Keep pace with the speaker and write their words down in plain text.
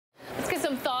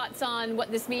thoughts on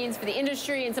what this means for the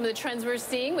industry and some of the trends we're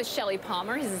seeing with Shelly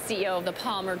Palmer. He's the CEO of the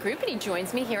Palmer Group, and he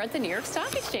joins me here at the New York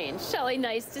Stock Exchange. Shelly,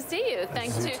 nice to see you.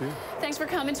 Thanks for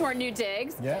coming to our new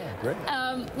digs. Yeah, great.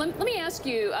 Let me ask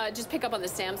you, just pick up on the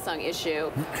Samsung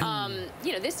issue.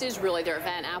 You know, this is really their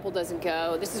event. Apple doesn't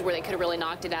go. This is where they could have really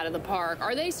knocked it out of the park.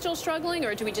 Are they still struggling,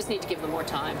 or do we just need to give them more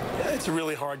time? Yeah, it's a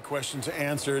really hard question to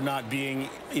answer, not being,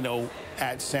 you know,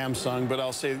 at Samsung, but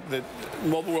I'll say that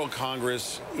Mobile World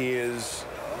Congress is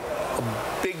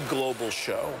a big global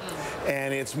show,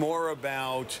 and it's more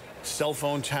about cell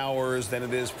phone towers than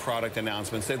it is product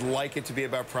announcements. They'd like it to be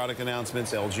about product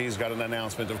announcements. LG's got an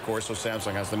announcement, of course, so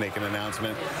Samsung has to make an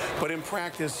announcement. But in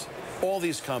practice, all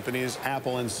these companies,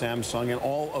 Apple and Samsung and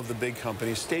all of the big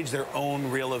companies, stage their own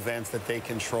real events that they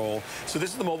control. So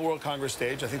this is the Mobile World Congress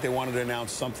stage. I think they wanted to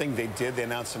announce something. They did. They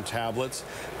announced some tablets.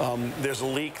 There's a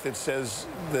leak that says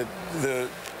that the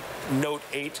Note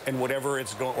 8 and whatever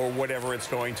it's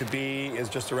going to be is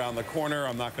just around the corner.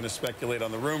 I'm not going to speculate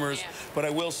on the rumors, but I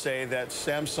will say that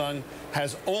Samsung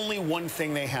has only one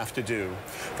thing they have to do.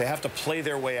 They have to play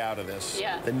their way out of this.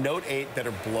 The Note 8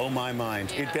 better blow my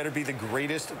mind. It better be the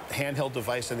greatest handheld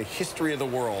device in the history of the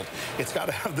world. It's got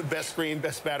to have the best screen,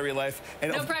 best battery life,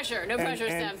 and no pressure,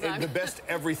 Samsung. And the best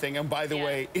everything. And by the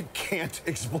way, it can't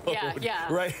explode.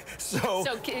 Right. So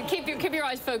keep your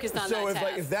eyes focused on that.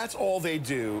 So if that's all they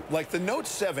do. Like the Note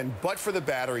 7, but for the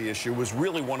battery issue, was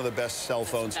really one of the best cell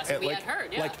phones like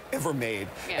ever made.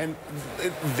 And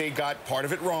they got part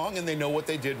of it wrong, and they know what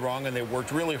they did wrong, and they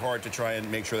worked really hard to try and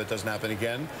make sure that doesn't happen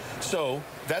again. So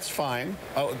that's fine.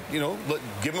 You know,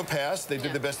 give them a pass. They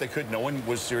did the best they could. No one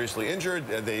was seriously injured.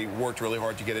 They worked really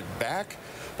hard to get it back.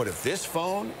 But if this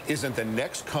phone isn't the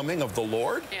next coming of the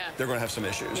Lord, they're going to have some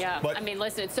issues. But I mean,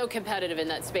 listen, it's so competitive in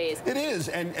that space. It is.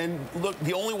 And look,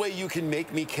 the only way you can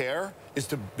make me care is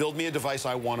to build me a device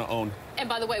I want to own. And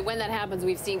by the way, when that happens,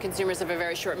 we've seen consumers have a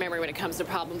very short memory when it comes to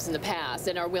problems in the past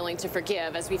and are willing to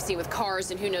forgive, as we've seen with cars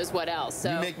and who knows what else.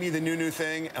 So you make me the new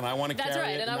thing, and I want to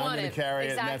carry it, and I'm going to carry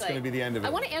it, and that's going to be the end of it. I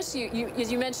want to ask you, as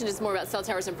you mentioned, it's more about cell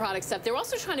towers and product stuff. They're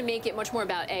also trying to make it much more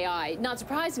about AI, not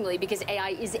surprisingly, because AI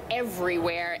is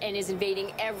everywhere and is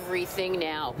invading everything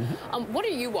now. What are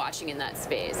you watching in that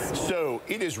space? So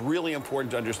it is really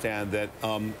important to understand that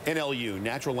NLU,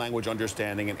 natural language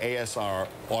understanding, and ASR,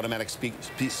 automatic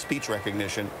speech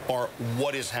recognition, are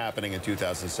what is happening in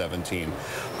 2017.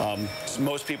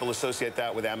 Most people associate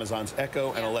that with Amazon's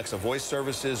Echo and Alexa voice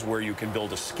services, where you can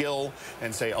build a skill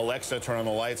and say, Alexa, turn on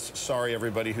the lights. Sorry,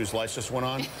 everybody whose lights just went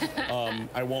on.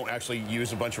 I won't actually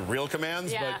use a bunch of real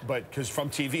commands, but because from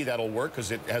TV that'll work,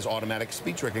 because it has automatic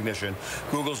speech recognition.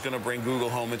 Google's going to bring Google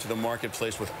Home into the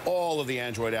marketplace with all of the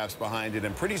Android apps behind it,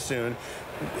 and pretty soon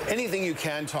anything you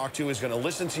can talk to is going to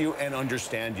listen to you and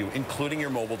understand you, including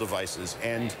your mobile devices.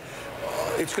 And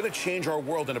it's going to change our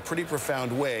world in a pretty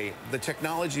profound way. The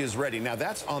technology is ready. Now,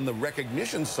 that's on the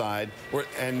recognition side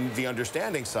and the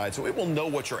understanding side, so it will know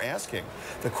what you're asking.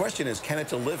 The question is, can it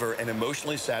deliver an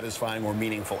emotionally satisfying or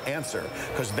meaningful answer?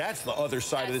 Because that's the other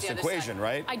side of this equation,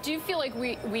 right? I do feel like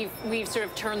we've sort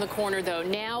of turned the corner, though.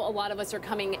 Now, a lot of us are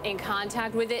coming in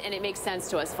contact with it, and it makes sense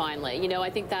to us finally. You know,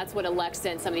 I think that's what Alexa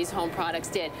and some of these home products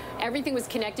did. Everything was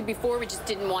connected before. We just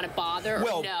didn't want to bother.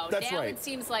 Well, or know. That's now right. It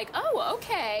seems like, oh,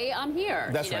 okay, I'm here.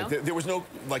 That's right. There was no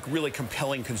like really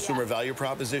compelling consumer value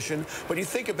proposition. But you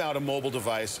think about a mobile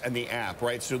device and the app,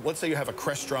 right? So let's say you have a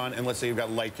Crestron, and let's say you've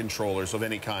got light controllers of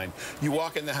any kind. You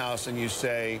walk in the house and you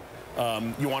say,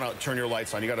 you want to turn your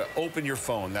lights on. You got to open your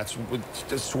phone. That's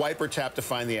just swipe or tap to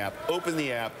find the app. Open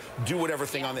the app. Do whatever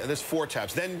thing on there. There's 4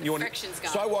 taps. Then you want to.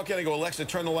 So I walk in and go, Alexa,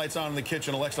 turn the lights on in the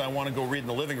kitchen. Alexa, I want to go read in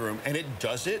the living room, and it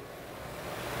does it.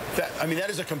 I mean, that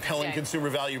is a compelling consumer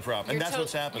value prop, and that's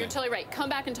what's happening. You're totally right. Come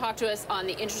back and talk to us on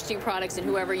the interesting products and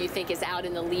whoever you think is out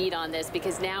in the lead on this,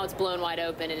 because now it's blown wide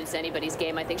open and it's anybody's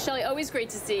game, I think. Shelly, always great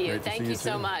to see you. Thank you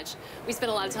so much. We spent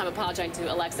a lot of time apologizing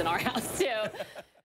to Alexa in our house, too.